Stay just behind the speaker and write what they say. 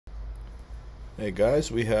Hey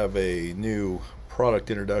guys, we have a new product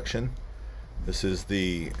introduction. This is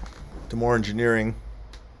the Demore Engineering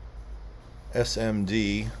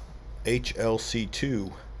SMD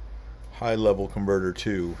HLC-2 High Level Converter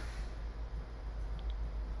 2.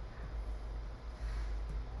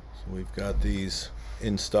 So we've got these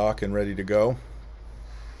in stock and ready to go.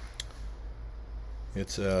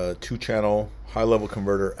 It's a 2-channel high level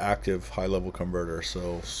converter, active high level converter,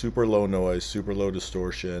 so super low noise, super low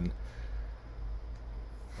distortion.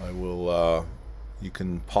 You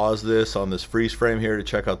can pause this on this freeze frame here to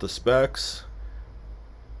check out the specs.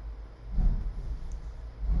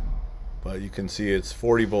 But you can see it's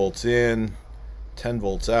 40 volts in, 10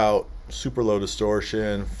 volts out, super low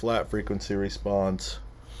distortion, flat frequency response.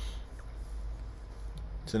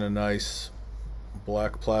 It's in a nice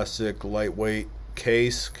black plastic lightweight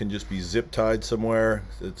case, can just be zip tied somewhere.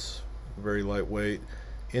 It's very lightweight.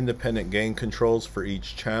 Independent gain controls for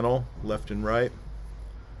each channel, left and right.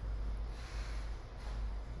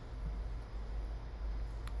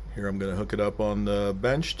 Here I'm going to hook it up on the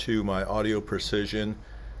bench to my audio Precision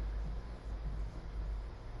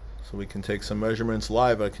so we can take some measurements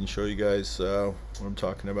live. I can show you guys what I'm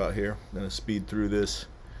talking about here. I'm going to speed through this,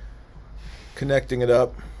 connecting it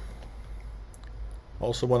up.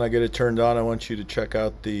 Also, when I get it turned on, I want you to check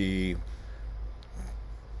out the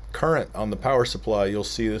current on the power supply. You'll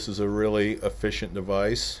see this is a really efficient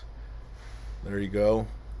device. There you go,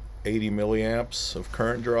 80 milliamps of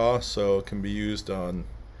current draw, so it can be used on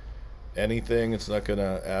anything. It's not going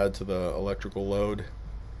to add to the electrical load.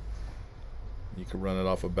 You can run it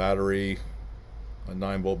off a battery, a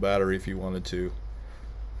 9-volt battery if you wanted to.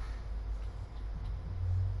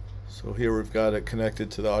 So here we've got it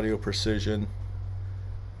connected to the audio Precision.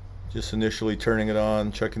 Just initially turning it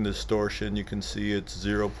on, checking the distortion. You can see it's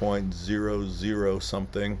 0.00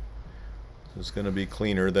 something. So it's going to be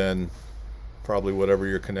cleaner than probably whatever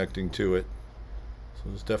you're connecting to it. So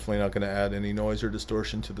it's definitely not going to add any noise or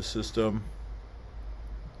distortion to the system.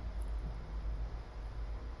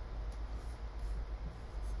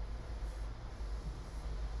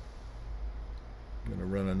 I'm going to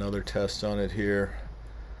run another test on it here.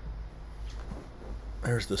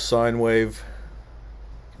 There's the sine wave.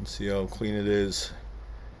 You can see how clean it is.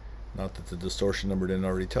 Not that the distortion number didn't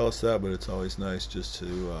already tell us that, but it's always nice just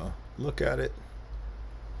to look at it.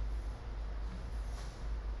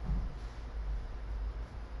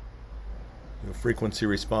 Frequency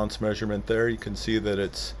response measurement there. You can see that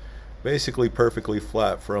it's basically perfectly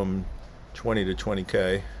flat from 20 to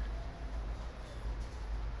 20K.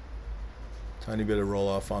 Tiny bit of roll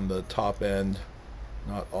off on the top end,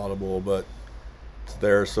 not audible, but it's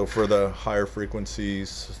there. So for the higher frequencies,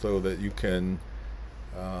 so that you can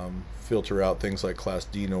filter out things like Class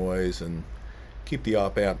D noise and keep the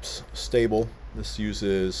op amps stable. This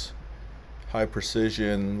uses high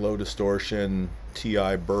precision, low distortion,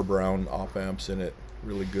 TI Burr Brown op amps in it.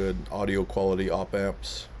 Really good audio quality op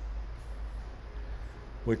amps,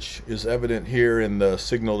 which is evident here in the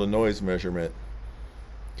signal to noise measurement.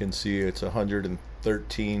 You can see it's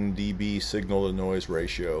 113 dB signal to noise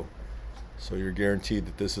ratio. So you're guaranteed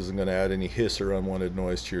that this isn't going to add any hiss or unwanted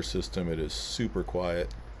noise to your system. It is super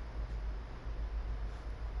quiet.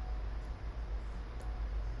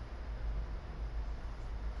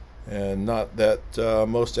 And not that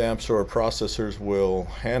most amps or processors will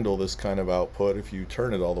handle this kind of output if you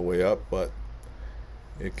turn it all the way up, but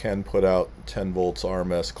it can put out 10 volts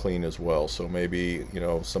RMS clean as well. So maybe, you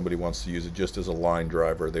know, somebody wants to use it just as a line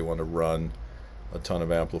driver. They want to run a ton of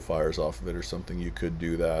amplifiers off of it or something. You could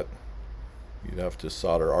do that. You'd have to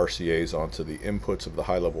solder RCAs onto the inputs of the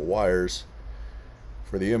high level wires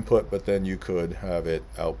for the input, but then you could have it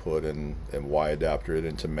output and Y adapter it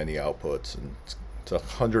into many outputs. And it's a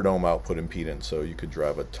 100 ohm output impedance, so you could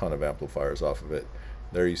drive a ton of amplifiers off of it.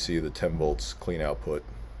 There you see the 10 volts clean output.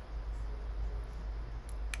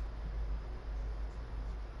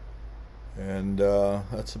 And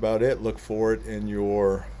that's about it. Look for it in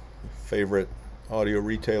your favorite audio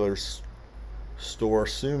retailer's store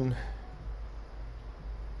soon.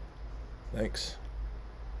 Thanks.